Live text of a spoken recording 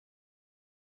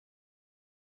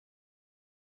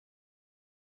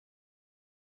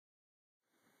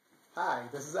Hi,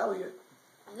 this is Eliot.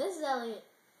 And this is Eliot.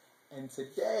 And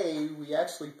today we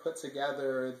actually put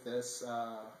together this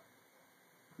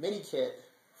mini kit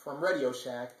from Radio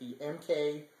Shack, the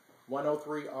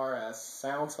MK103RS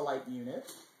sound to light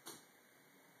unit.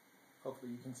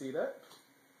 Hopefully you can see that.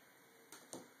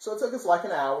 So it took us like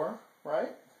an hour,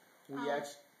 right?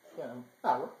 An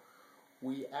hour.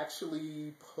 We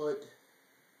actually put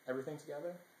everything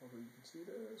together. Hopefully you can see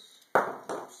this.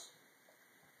 Oops.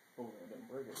 Oh, I didn't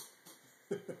break it.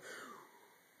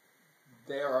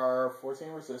 There are 14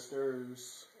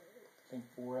 resistors, I think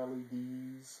 4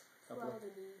 LEDs,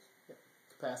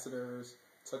 capacitors.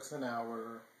 Took us an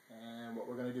hour, and what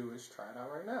we're going to do is try it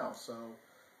out right now. So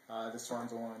this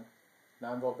runs on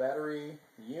 9-volt battery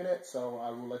unit, so I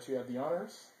will let you have the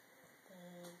honors.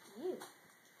 Thank you.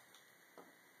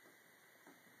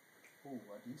 Ooh,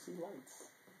 I do see lights.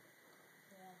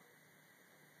 Yeah.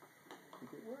 I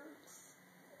think it works.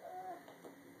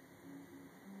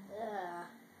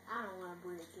 I don't want to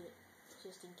break it,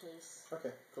 just in case.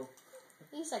 Okay, cool.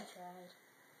 At least I tried.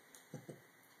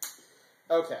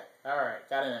 Okay, alright,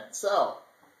 got it in. So,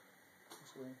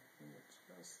 actually,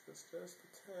 adjust this just a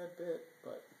tad bit,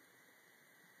 but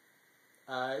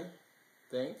I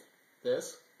think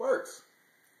this works.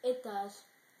 It does.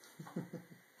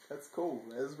 That's cool.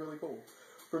 That is really cool.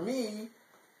 For me,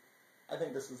 I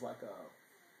think this is like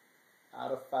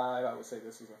out of 5, I would say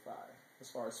this is a 5. As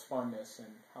far as funness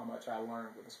and how much I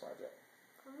learned with this project.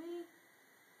 For me,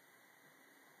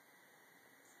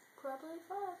 probably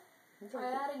 5. Okay.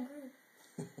 I'd agree.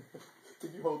 Can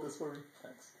you hold this for me?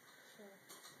 Thanks. Sure.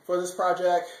 For this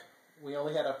project, we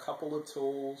only had a couple of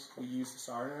tools. We used a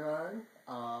soldering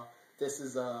iron. This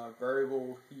is a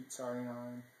variable heat soldering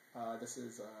iron. This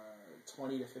is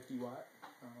 20 to 50 watt.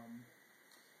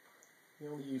 We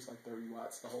only used like 30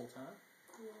 watts the whole time.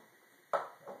 Yeah.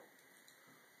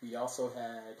 We also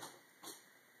had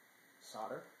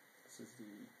solder. This is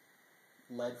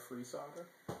the lead-free solder.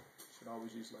 Should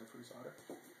always use lead-free solder.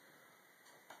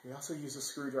 We also use a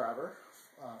screwdriver,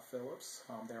 Phillips.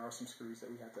 There are some screws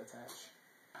that we have to attach.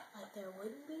 Like there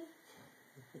wouldn't be?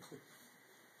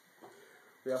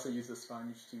 We also use a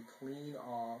sponge to clean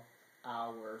off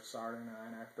our soldering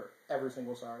iron. After every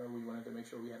single solder, we wanted to make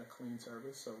sure we had a clean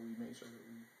surface, so we made sure that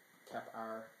we kept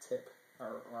our tip,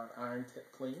 our iron tip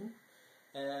clean.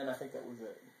 And I think that was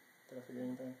it. Did I forget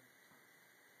anything?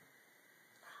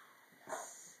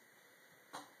 Yes.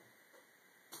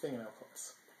 Fingernail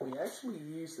clips. We actually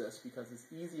use this because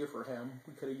it's easier for him.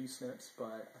 We could have used snips,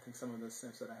 but I think some of the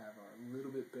snips that I have are a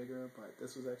little bit bigger, but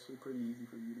this was actually pretty easy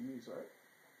for you to use, right?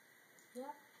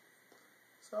 Yeah.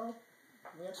 So,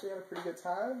 we actually had a pretty good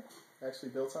time. We actually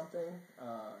built something.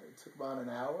 It took about an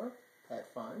hour. Had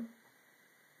fun.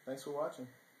 Thanks for watching.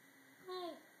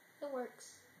 Hey, it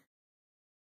works.